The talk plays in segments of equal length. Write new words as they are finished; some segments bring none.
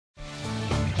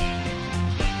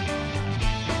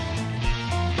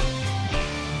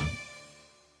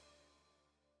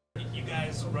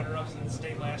runner-ups in the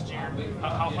state last year.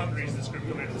 How hungry is this group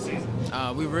coming into the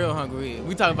season? We real hungry.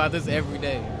 We talk about this every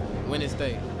day. Win it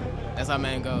state. That's our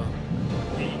main goal.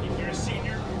 You're a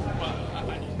senior.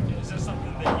 Is that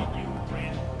something that you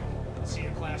ran the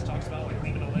senior class talks about, like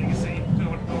leaving a legacy,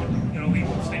 leaving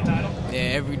a state title? Yeah,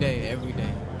 every day.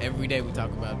 Every day we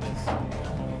talk about this.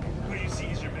 What do you see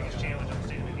as your biggest challenge in the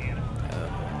state of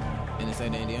Indiana? In the state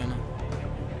of Indiana?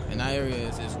 In our area,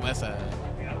 it's West Side.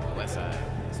 West Side.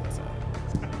 It's West Side.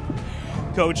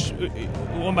 Coach,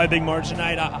 won by a big margin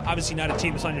tonight. Obviously not a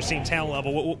team that's on your same talent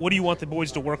level. What do you want the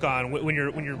boys to work on when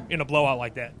you're in a blowout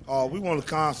like that? We want to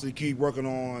constantly keep working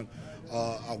on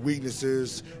our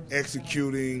weaknesses,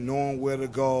 executing, knowing where to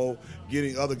go,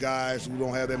 getting other guys who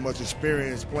don't have that much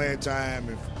experience, playing time,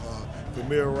 and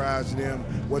familiarizing them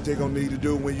what they're going to need to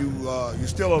do when you're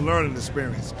still a learning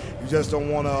experience. You just don't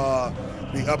want to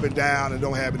be up and down and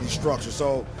don't have any structure.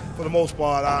 So for the most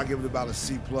part, I'll give it about a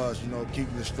C+,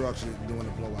 keeping the structure and doing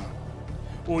the blowout.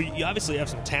 Well, you obviously have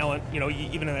some talent,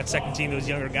 even in that second team, those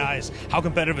younger guys. How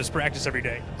competitive is practice every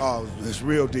day? Oh, it's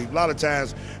real deep. A lot of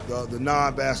times, the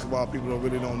non-basketball people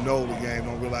don't know the game,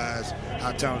 don't realize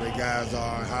how talented guys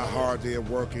are, how hard they're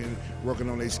working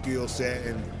on their skill set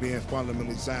and being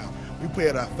fundamentally sound. We play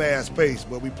at a fast pace,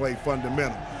 but we play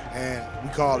fundamental, and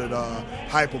we call it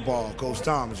hyperball, Coach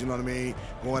Thomas, you know what I mean?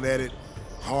 Going at it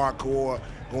hardcore,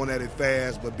 going at it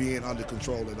fast, but being under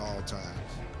control at all times.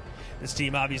 This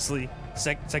team obviously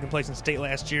second place in state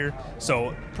last year,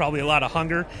 so probably a lot of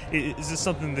hunger. Is this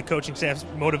something the coaching staff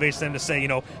motivates them to say,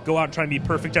 go out and try and be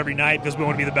perfect every night because we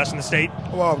want to be the best in the state?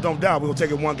 Well, don't doubt. We're going to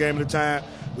take it one game at a time.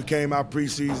 We came out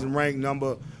preseason ranked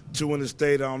number 2 in the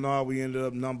state. I don't know. We ended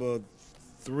up number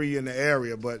 3 in the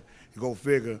area, but you go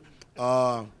figure.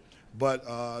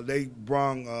 But they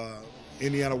brung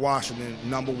Indiana, Washington,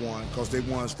 number 1, because they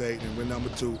won state, and we're number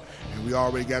 2. And we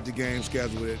already got the game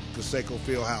scheduled at Conseco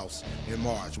Fieldhouse in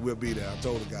March. We'll be there. I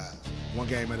told the guys. One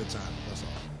game at a time. That's all.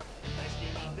 Nice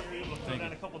game out there. Able to throw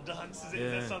down a couple dunks.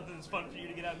 Is that something that's fun for you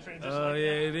to get out and transition like that?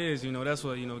 It is. That's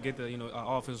what, get the,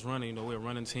 our offense running. We're a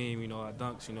running team, our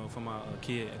dunks, from our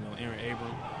kid, Aaron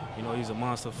Abram. He's a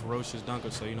monster, ferocious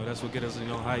dunker. So, that's what get us,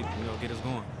 hype, get us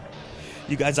going.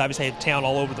 You guys obviously have talent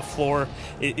all over the floor.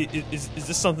 Is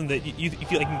this something that you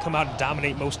feel like you can come out and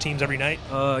dominate most teams every night?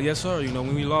 Yes, sir.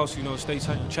 When we lost, state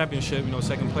championship,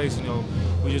 second place,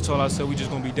 we just told ourselves we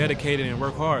just going to be dedicated and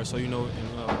work hard. So, and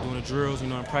doing the drills,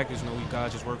 in practice, we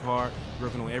guys just work hard,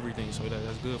 working on everything. So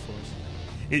that's good for us.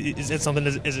 Is that something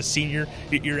as a senior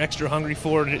you're extra hungry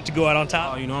for to go out on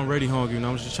top? I'm ready hungry.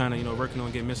 I'm just trying to, working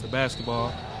on getting Mr.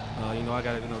 Basketball. I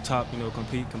got a top,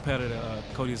 competitor,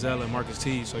 Cody Zella and Marcus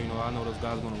T. So, I know those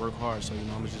guys are going to work hard. So, I'm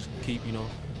going to just keep,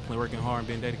 working hard and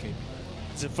being dedicated.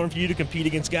 Is it fun for you to compete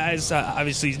against guys,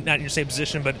 obviously not in your same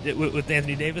position, but with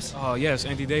Anthony Davis? Yes,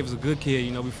 Anthony Davis is a good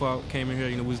kid. Before I came in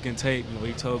here, we was getting taped.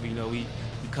 He told me, we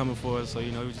coming for us. So, we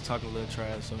was just talking a little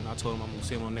trash. So, I told him I'm going to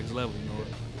see him on the next level,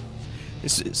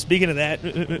 Speaking of that,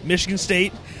 Michigan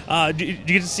State, did you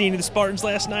get to see any of the Spartans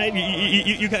last night?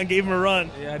 You kind of gave them a run.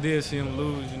 Yeah, I did see them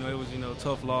lose. It was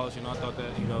tough loss. I thought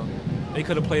that they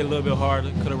could have played a little bit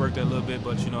harder, could have worked that a little bit,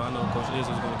 but I know Coach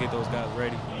Izzo was going to get those guys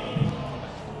ready.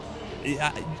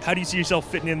 How do you see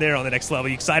yourself fitting in there on the next level?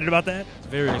 You excited about that?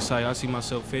 Very excited. I see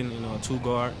myself fitting, a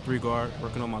 2-guard, 3-guard,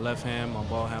 working on my left hand, my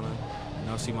ball handling.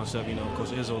 I see myself, Coach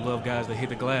Izzo love guys that hit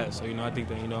the glass. So I think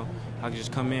that I can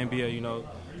just come in, be a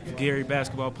Gary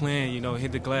basketball playing,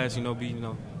 hit the glass,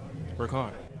 work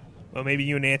hard. Well, maybe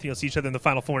you and Anthony will see each other in the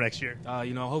Final Four next year.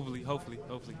 Hopefully.